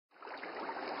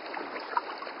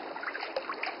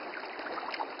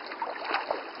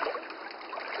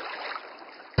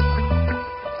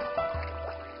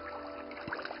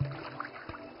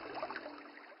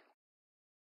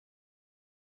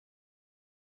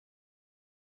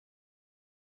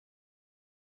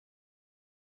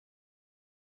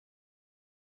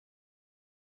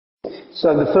So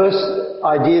the first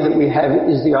idea that we have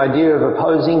is the idea of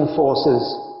opposing forces.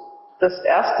 Das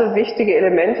erste wichtige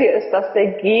Element hier ist das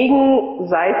der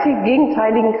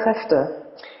gegenteiligen Kräfte.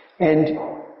 And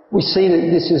we see that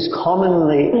this is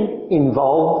commonly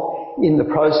involved in the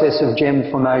process of gem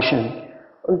formation.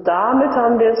 Und damit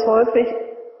haben wir es häufig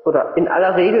oder in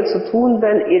aller Regel zu tun,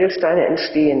 wenn Edelsteine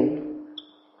entstehen.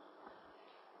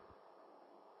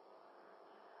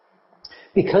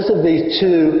 Because of these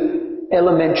two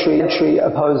elementary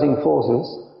opposing forces,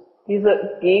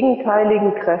 diese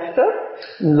gegenteiligen Kräfte,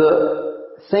 the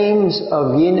themes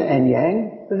of yin and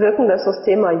yang, bewirken das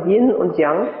Thema Yin und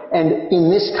Yang. and in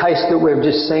this case that we've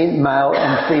just seen, male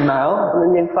and female, Und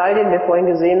in dem Fall, den wir vorhin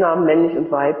gesehen haben, männlich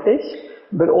und weiblich,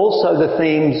 but also the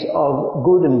themes of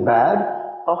good and bad,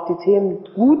 auch die Themen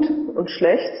gut und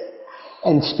schlecht,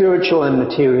 and spiritual and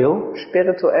material,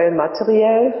 spirituell,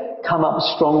 materiell, come up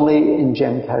strongly in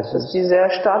gem cases. die sehr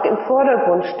stark im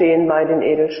Vordergrund stehen bei den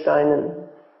Edelsteinen.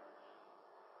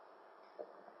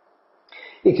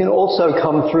 It can also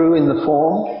come through in the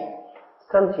form Das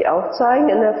kann sich auch zeigen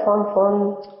in der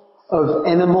Form of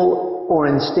animal or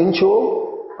instinctual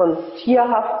von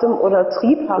tierhaftem oder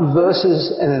triebhaftem,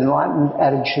 versus an enlightened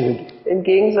attitude. im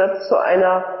Gegensatz zu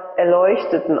einer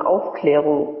erleuchteten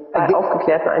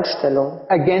aufgeklärten Einstellung.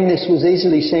 Again, this was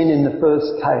easily seen in the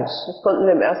first case. Das konnten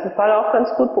wir im ersten Fall auch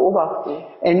ganz gut beobachten.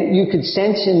 And you could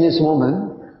sense in this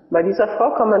woman Bei dieser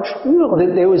Frau kann man spüren,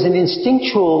 that there was an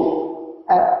instinctual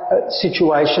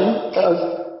situation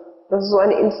dass es so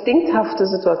eine instinkthafte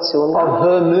Situation of war,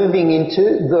 her moving into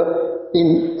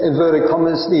in inverted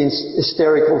commas, the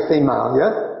hysterical female,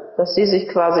 yeah? dass sie sich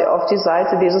quasi auf die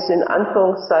Seite dieses in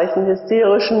Anführungszeichen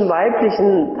hysterischen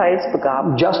weiblichen Teils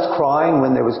begab. Just crying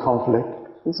when there was conflict.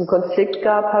 Wenn es einen Konflikt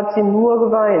gab, hat sie nur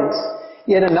geweint.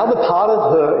 Yet another part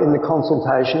of her in the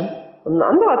consultation Und ein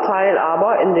anderer Teil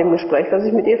aber in dem Gespräch, das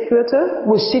ich mit ihr führte,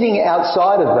 was sitting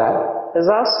outside of that er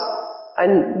saß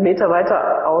einen Meter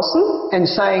weiter außen and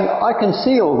saying, I can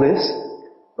see all this.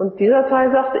 und dieser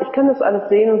Teil sagte, ich kann das alles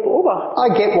sehen und beobachten. I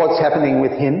get what's happening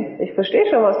with him. Ich verstehe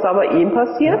schon, was da bei ihm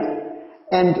passiert.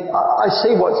 And I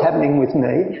see what's happening with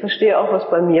me. Ich verstehe auch, was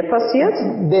bei mir passiert.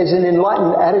 There's an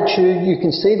enlightened attitude. You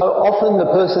can see often the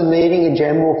person needing a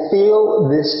gem will feel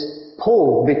this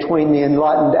pull between the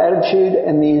enlightened attitude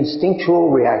and the instinctual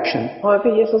reaction.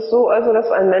 Häufig ist es so, also, dass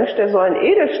ein Mensch, der so einen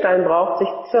Edelstein braucht, sich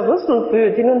zerrissen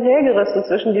fühlt, hin und her gerissen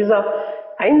zwischen dieser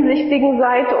einsichtigen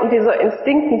Seite und dieser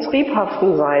instinkten,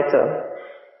 triebhaften Seite.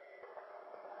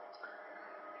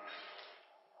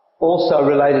 Also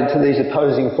related to these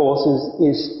opposing forces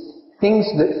is things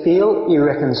that feel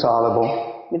irreconcilable.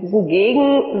 Mit diesen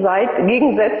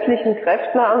gegensätzlichen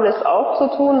Kräften haben wir es auch zu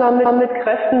tun, damit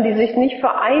Kräften, die sich nicht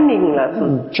vereinigen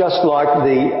lassen. Just like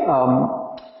the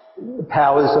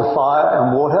powers of fire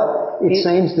and water, it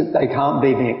seems that they can't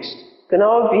be mixed.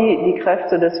 Genau wie die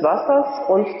Kräfte des Wassers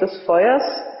und des Feuers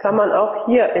kann man auch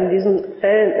hier in diesen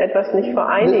Fällen etwas nicht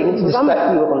vereinigen,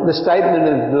 zusammenführen. The statement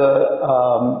of the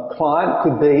client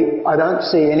could be, I don't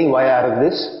see any way out of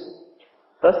this.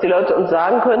 Was die Leute uns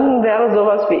sagen könnten, wäre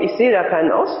sowas wie, ich sehe da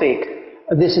keinen Ausweg.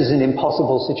 This is an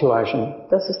impossible situation.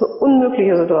 Das ist eine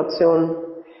unmögliche Situation.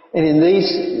 And in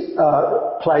these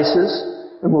places,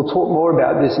 and we'll talk more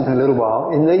about this in a little while,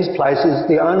 in these places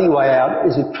the only way out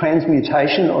is a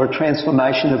transmutation or a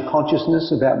transformation of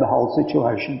consciousness about the whole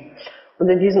situation. Und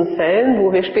in diesen Fällen,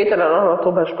 wo wir später dann auch noch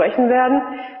drüber sprechen werden,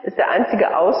 ist der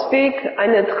einzige Ausweg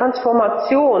eine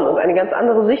Transformation und eine ganz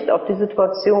andere Sicht auf die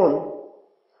Situation.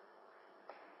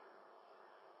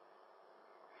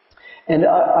 And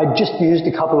I just used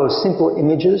a couple of simple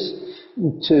images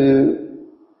to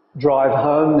drive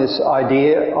home this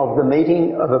idea of the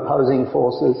meeting of opposing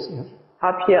forces. Ich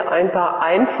habe hier ein paar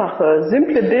einfache,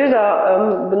 simple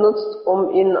Bilder benutzt, um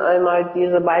Ihnen einmal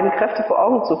diese beiden Kräfte vor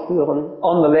Augen zu führen.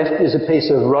 On the left is a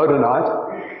piece of rhodonite.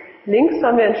 Links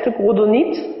haben wir ein Stück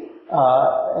Rhodonit,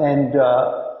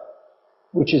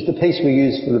 which is the piece we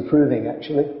use for the proving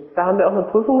actually. da haben wir auch eine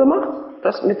Prüfung gemacht,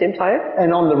 das mit dem Teil.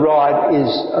 And on the right is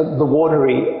the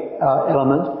watery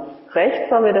element.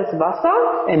 Rechts haben wir das Wasser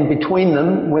And between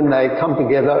them, when they come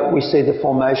together, we see the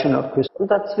formation of crystals. und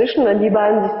dazwischen, wenn die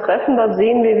beiden sich treffen, da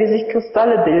sehen wir, wie sich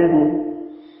Kristalle bilden.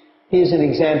 Here's an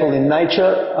example in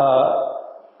nature.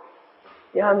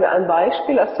 Hier haben wir ein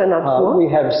Beispiel aus der Natur. We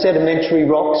have sedimentary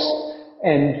rocks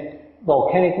and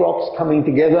volcanic rocks coming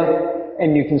together,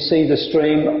 and you can see the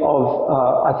stream of,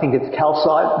 I think it's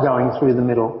calcite, going through the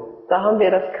middle. Da haben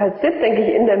wir das Calcit, denke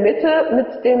ich, in der Mitte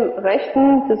mit dem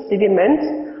rechten, das Sediment,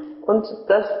 und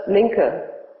das linke.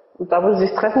 Und da, wo sie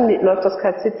sich treffen, läuft das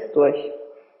Calcit durch.